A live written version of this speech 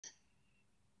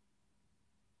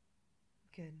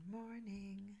Good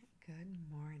morning, good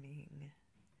morning.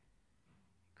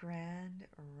 Grand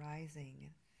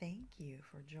Rising. Thank you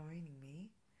for joining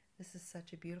me. This is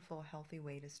such a beautiful, healthy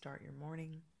way to start your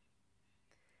morning,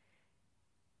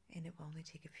 and it will only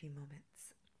take a few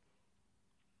moments.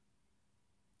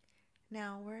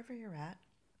 Now, wherever you're at,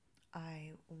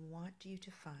 I want you to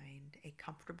find a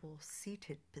comfortable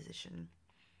seated position.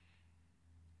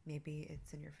 Maybe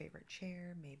it's in your favorite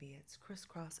chair, maybe it's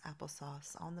crisscross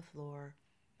applesauce on the floor.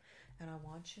 And I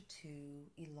want you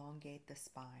to elongate the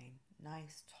spine,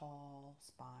 nice tall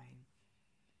spine.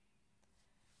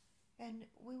 And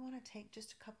we want to take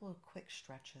just a couple of quick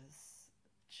stretches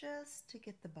just to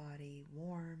get the body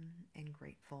warm and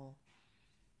grateful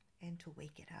and to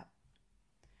wake it up.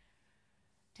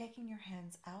 Taking your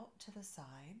hands out to the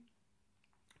side,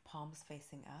 palms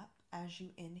facing up. As you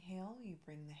inhale, you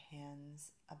bring the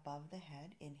hands above the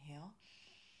head. Inhale.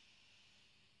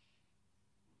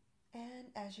 And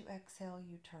as you exhale,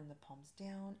 you turn the palms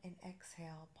down and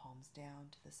exhale, palms down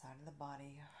to the side of the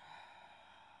body.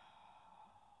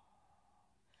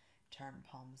 Turn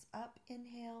palms up,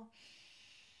 inhale,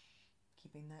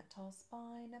 keeping that tall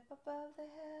spine up above the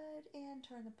head, and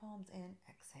turn the palms in,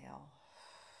 exhale.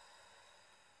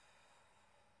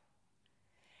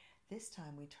 This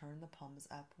time we turn the palms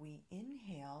up, we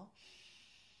inhale,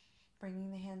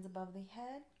 bringing the hands above the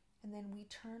head, and then we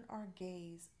turn our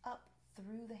gaze up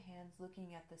through the hands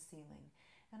looking at the ceiling.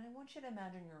 And I want you to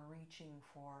imagine you're reaching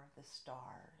for the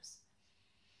stars.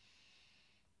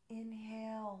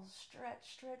 Inhale,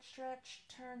 stretch, stretch, stretch,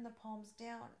 turn the palms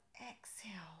down,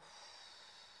 exhale.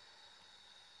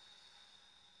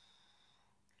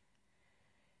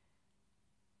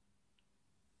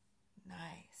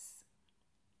 Nice.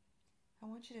 I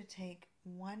want you to take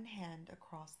one hand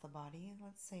across the body,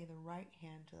 let's say the right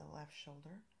hand to the left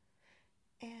shoulder,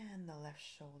 and the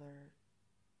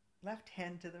left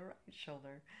hand to the right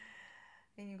shoulder.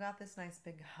 And you got this nice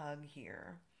big hug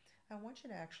here. I want you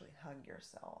to actually hug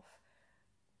yourself.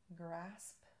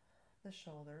 Grasp the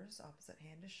shoulders, opposite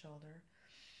hand to shoulder,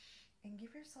 and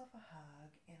give yourself a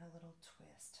hug and a little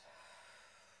twist.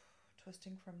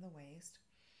 Twisting from the waist.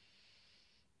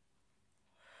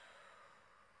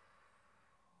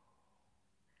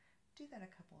 Do that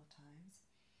a couple of times.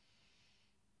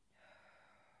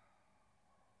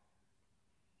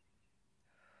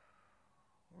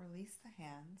 Release the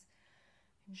hands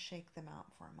and shake them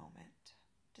out for a moment.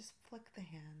 Just flick the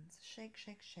hands. Shake,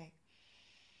 shake, shake.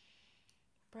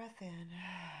 Breath in.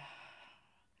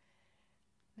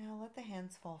 Now let the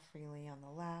hands fall freely on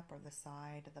the lap or the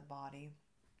side of the body.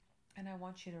 And I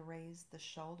want you to raise the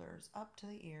shoulders up to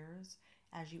the ears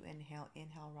as you inhale.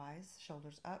 Inhale, rise.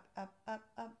 Shoulders up, up, up,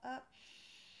 up, up.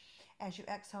 As you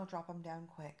exhale, drop them down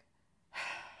quick.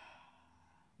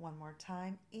 One more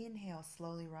time. Inhale,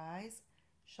 slowly rise.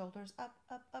 Shoulders up,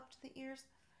 up, up to the ears.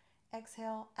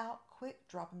 Exhale, out quick,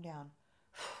 drop them down.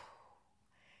 I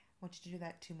want you to do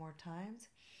that 2 more times.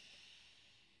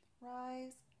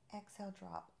 Rise, exhale,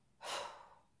 drop.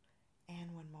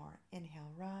 And one more.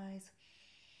 Inhale, rise.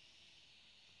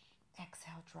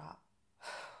 Exhale, drop.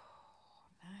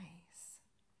 Nice.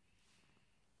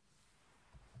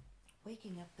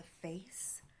 Waking up the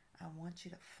face, I want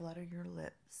you to flutter your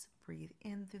lips. Breathe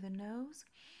in through the nose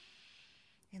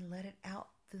and let it out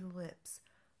through the lips.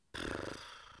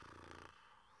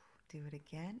 Do it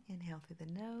again. Inhale through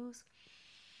the nose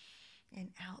and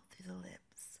out through the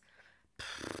lips.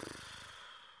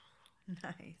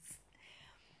 Nice.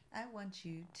 I want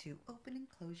you to open and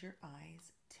close your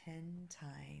eyes 10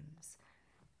 times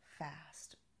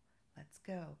fast. Let's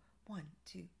go. 1,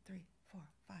 2, 3, 4,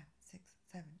 5, 6,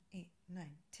 7, 8, 9,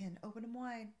 10. Open them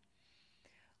wide.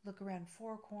 Look around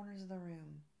 4 corners of the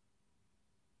room.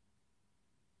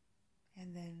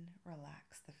 And then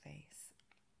relax the face.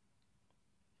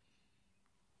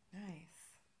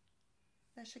 Nice.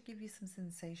 That should give you some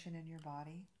sensation in your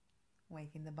body,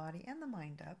 waking the body and the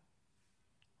mind up.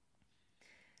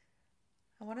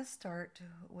 I want to start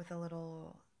with a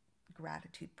little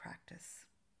gratitude practice.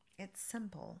 It's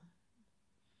simple.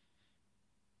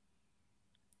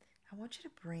 I want you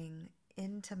to bring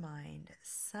into mind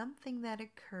something that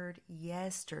occurred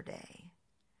yesterday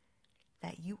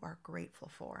that you are grateful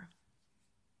for.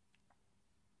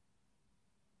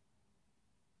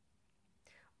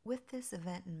 With this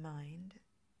event in mind,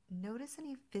 notice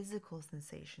any physical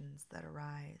sensations that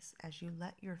arise as you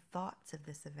let your thoughts of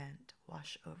this event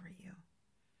wash over you.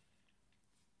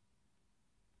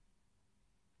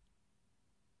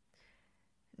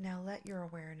 Now let your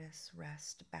awareness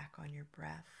rest back on your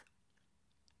breath.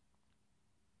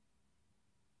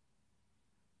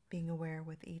 Being aware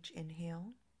with each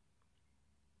inhale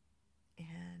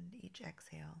and each each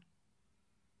exhale.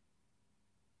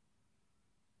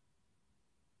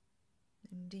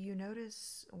 And do you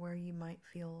notice where you might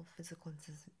feel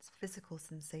physical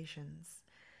sensations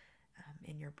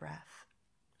in your breath?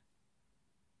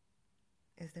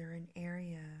 Is there an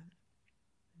area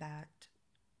that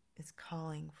is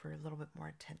calling for a little bit more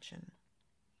attention?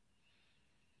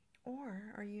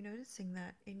 Or are you noticing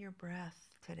that in your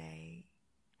breath today,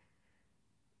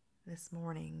 this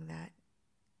morning, that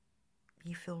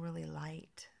you feel really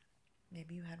light?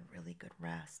 Maybe you had really good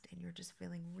rest and you're just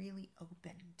feeling really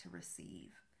open to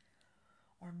receive.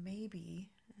 Or maybe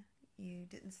you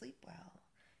didn't sleep well,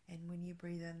 and when you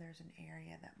breathe in, there's an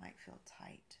area that might feel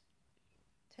tight.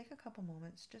 Take a couple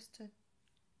moments just to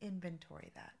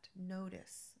inventory that.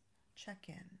 Notice, check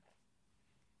in.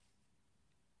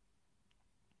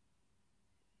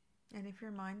 And if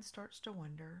your mind starts to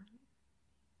wander,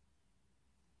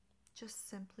 just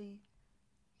simply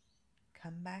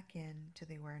come back in to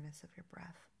the awareness of your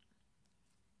breath.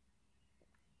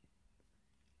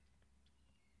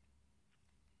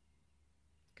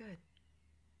 Good.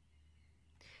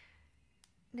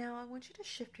 Now I want you to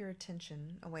shift your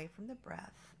attention away from the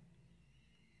breath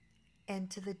and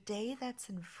to the day that's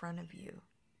in front of you.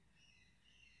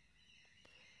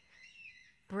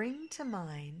 Bring to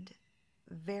mind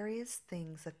various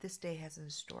things that this day has in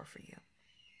store for you.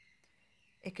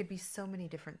 It could be so many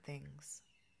different things.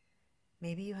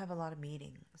 Maybe you have a lot of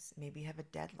meetings. Maybe you have a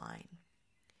deadline.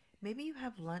 Maybe you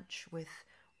have lunch with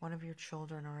one of your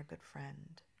children or a good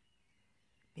friend.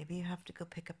 Maybe you have to go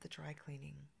pick up the dry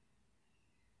cleaning.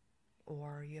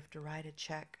 Or you have to write a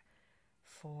check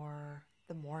for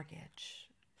the mortgage.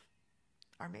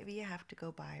 Or maybe you have to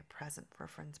go buy a present for a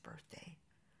friend's birthday.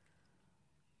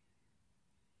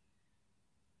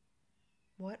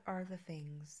 What are the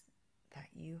things that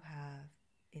you have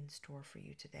in store for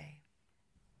you today?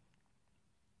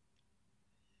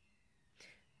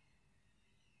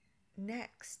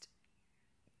 Next,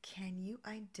 can you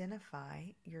identify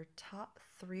your top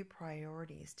 3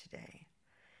 priorities today?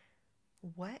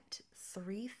 What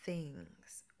 3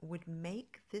 things would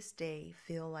make this day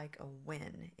feel like a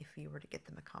win if you were to get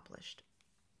them accomplished?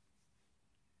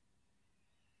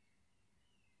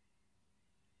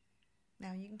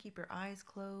 Now you can keep your eyes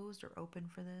closed or open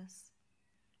for this,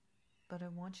 but I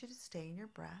want you to stay in your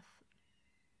breath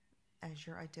as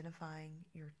you're identifying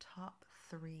your top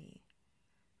 3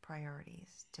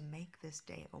 priorities to make this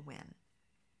day a win.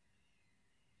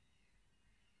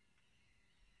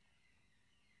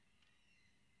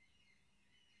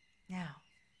 Now,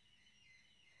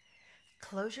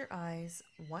 close your eyes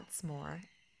once more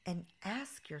and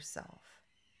ask yourself,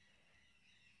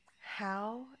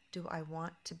 how do I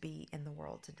want to be in the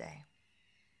world today?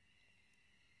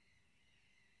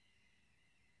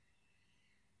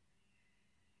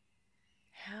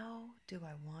 How do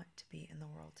I want to be in the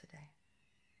world today?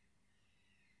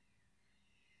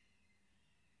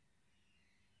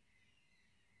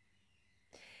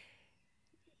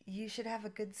 You should have a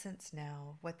good sense now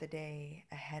of what the day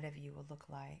ahead of you will look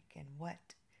like and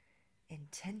what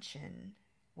intention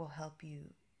will help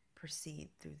you proceed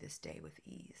through this day with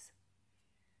ease.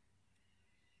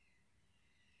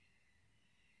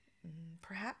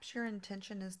 Perhaps your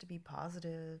intention is to be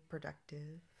positive,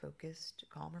 productive, focused,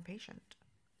 calm, or patient.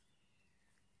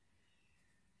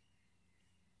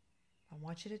 I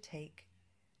want you to take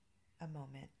a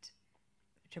moment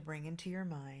to bring into your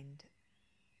mind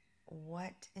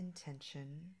what intention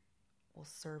will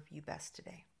serve you best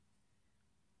today.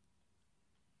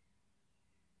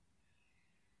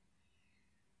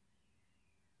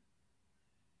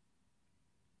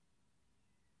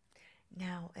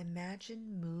 Now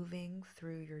imagine moving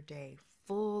through your day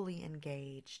fully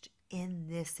engaged in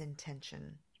this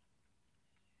intention.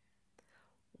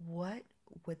 What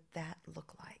would that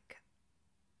look like?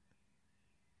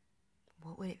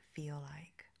 What would it feel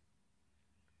like?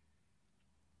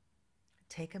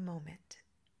 Take a moment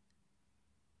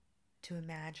to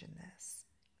imagine this.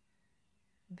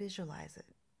 Visualize it.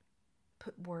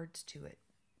 Put words to it.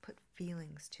 Put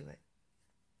feelings to it.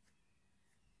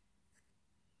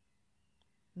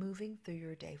 Moving through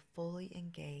your day fully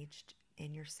engaged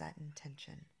in your set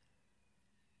intention.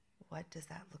 What does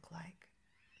that look like?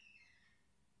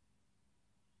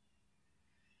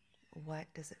 What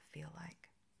does it feel like?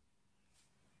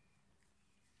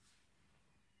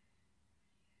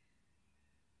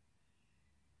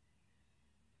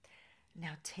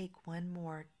 Now take one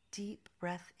more deep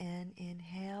breath in.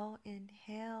 Inhale,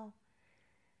 inhale.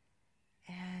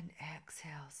 And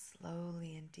exhale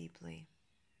slowly and deeply.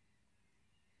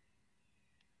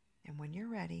 And when you're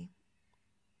ready,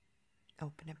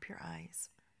 open up your eyes.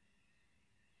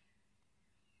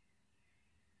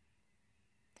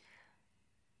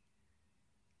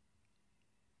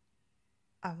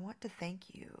 I want to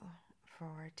thank you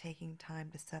for taking time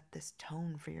to set this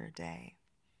tone for your day.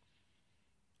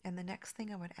 And the next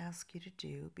thing I would ask you to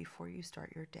do before you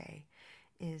start your day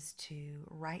is to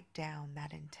write down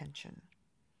that intention.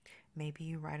 Maybe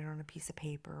you write it on a piece of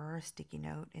paper or a sticky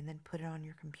note and then put it on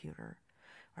your computer.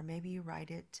 Or maybe you write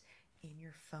it in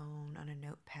your phone on a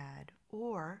notepad.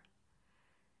 Or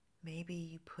maybe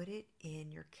you put it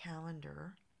in your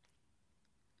calendar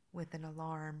with an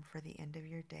alarm for the end of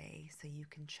your day so you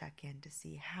can check in to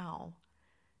see how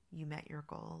you met your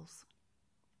goals.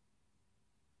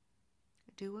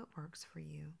 Do what works for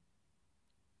you.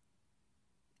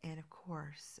 And of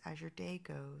course, as your day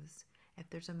goes, if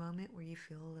there's a moment where you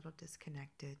feel a little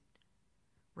disconnected,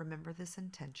 remember this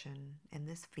intention and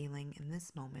this feeling in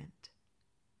this moment.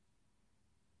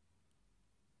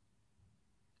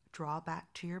 Draw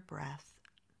back to your breath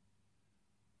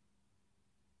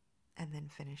and then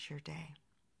finish your day.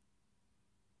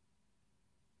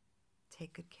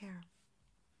 Take good care.